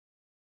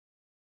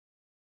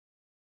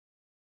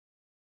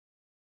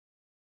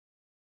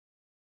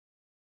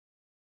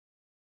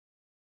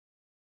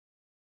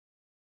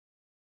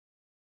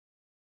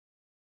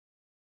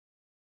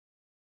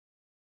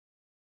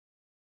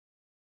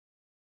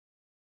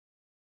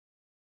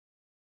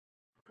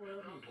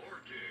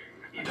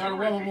I got a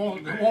woman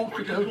wants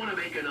to go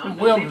from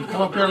Wilton to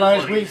come up here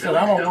last week, said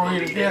I'm gonna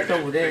worry to death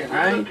over there.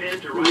 I ain't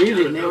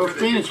really never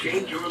finished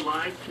it.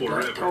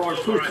 Got cars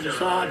pushed to the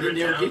side, didn't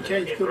ever get a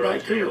chance to go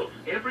back to it.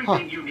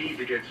 Everything you need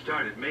to get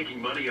started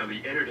making money on the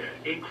internet,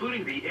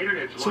 including the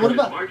internet's So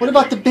what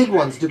about the big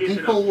ones? Do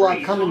people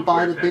come and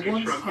buy the big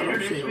ones? I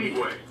don't sell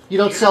it. You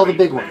don't sell the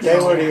big ones?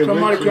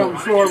 Somebody come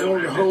before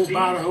wanted to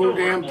buy the whole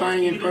damn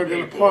thing and put it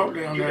in the park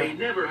down there.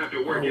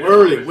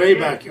 Early, way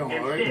back on,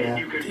 right? Yeah.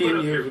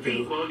 10 years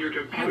ago.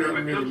 I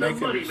didn't really make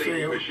it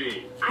sale.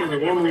 There's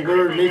a woman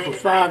worried me for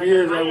 5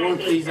 years. I want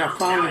these. I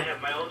finally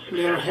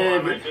let her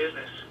have it.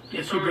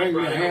 And she brings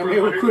me a ham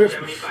every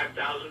Christmas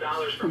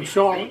from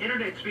Charlotte.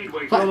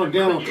 From a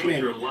dental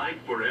clinic.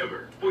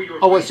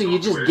 Oh, wait, so you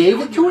just gave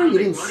it to her? You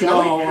didn't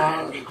sell it?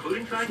 No,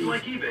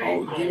 she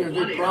gave me a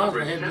good price.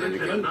 I had to let it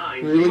go.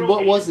 Really?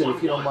 What was it,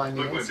 if you don't mind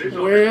me asking?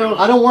 Well,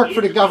 I don't work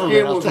for the government.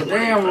 it was a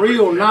damn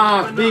real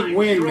nice big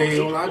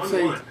windmill. I'd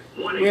say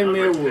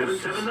windmill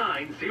was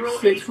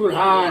 6 foot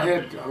high.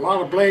 It had a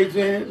lot of blades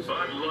in it.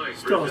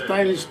 Still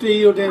stainless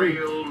steel. Then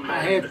I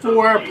had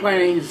 4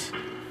 airplanes.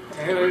 I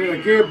had it in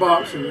a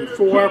gearbox, and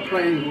 4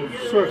 airplanes were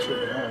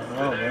circling.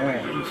 Oh,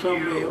 man. And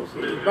something else.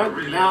 It was about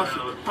the nice.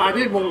 I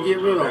did want to get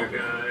rid of it.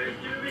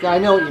 Yeah, I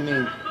know what you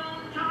mean.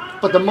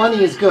 But the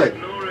money is good.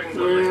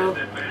 Well,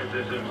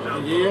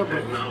 yeah,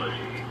 but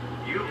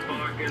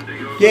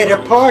Yeah, the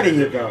party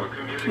you go.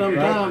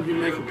 sometimes you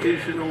make a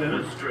piece you don't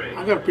want.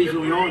 I got a piece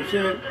of yarn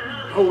set,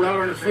 hold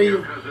out in the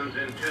field.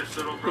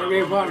 Got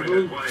everybody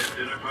blue.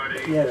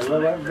 Yeah, the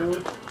little white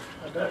blue.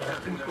 I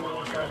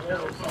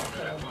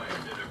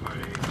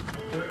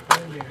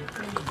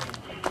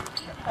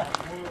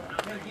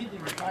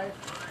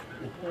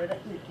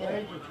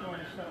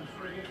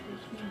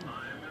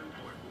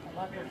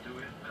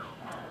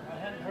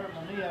hadn't hurt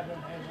my knee. I've been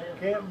having.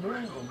 Can't move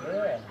them,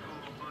 yeah.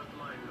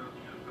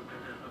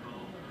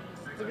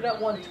 Look at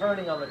that one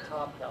turning on the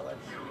top, now.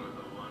 Let's see.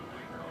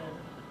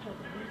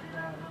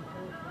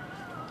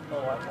 Oh, I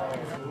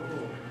know.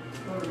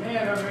 Well, the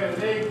man over there,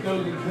 they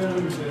goes and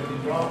comes and he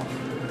drops.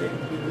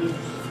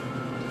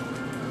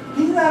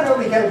 He's not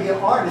only got to be an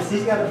artist,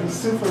 he's got to be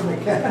super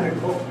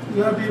mechanical.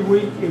 You gotta be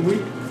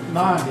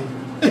weak-minded.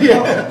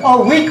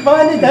 Oh,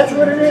 weak-minded? That's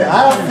what it is?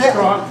 I don't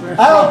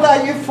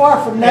think you're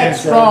far from that. And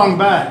strong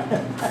back.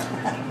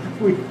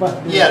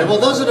 Weak-minded. Yeah, well,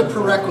 those are the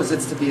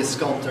prerequisites to be a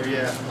sculptor,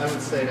 yeah. I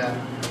would say that.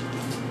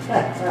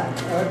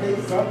 Are they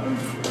something?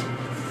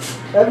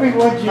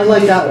 Everyone's I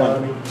like that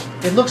unique,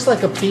 one. It looks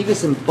like a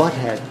Beavis and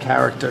Butthead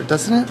character,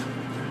 doesn't it?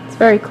 It's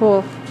very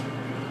cool.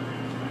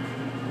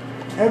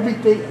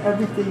 Everything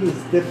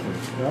is different,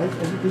 right?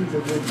 Everything's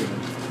original.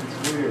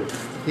 It's weird.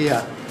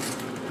 Yeah.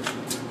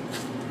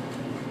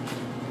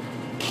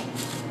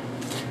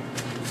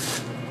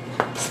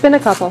 Spin a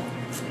couple.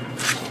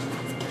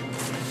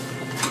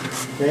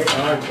 They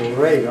are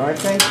great, aren't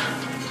they?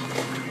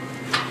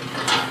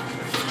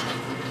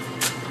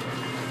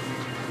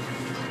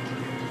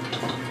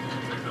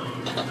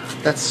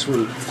 That's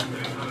sweet.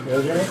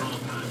 Isn't it?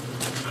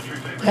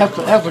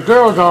 That's a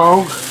girl dog,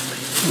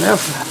 and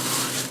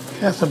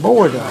that's a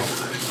boy dog.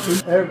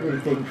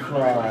 Everything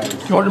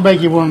flies. You want to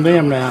make you one of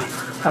them now.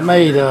 I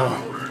made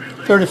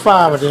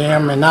 35 of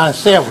them in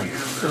 97.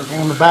 There's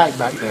on the back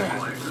there.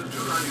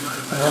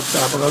 That's I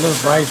put a little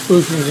brace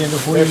bushings in the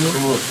wheel. You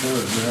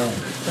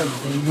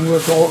can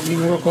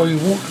work all you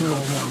want to on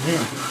one of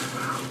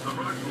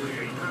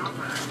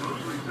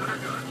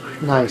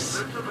them. Nice.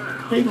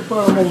 People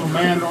put them on the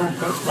man, don't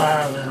put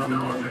flies in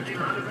them.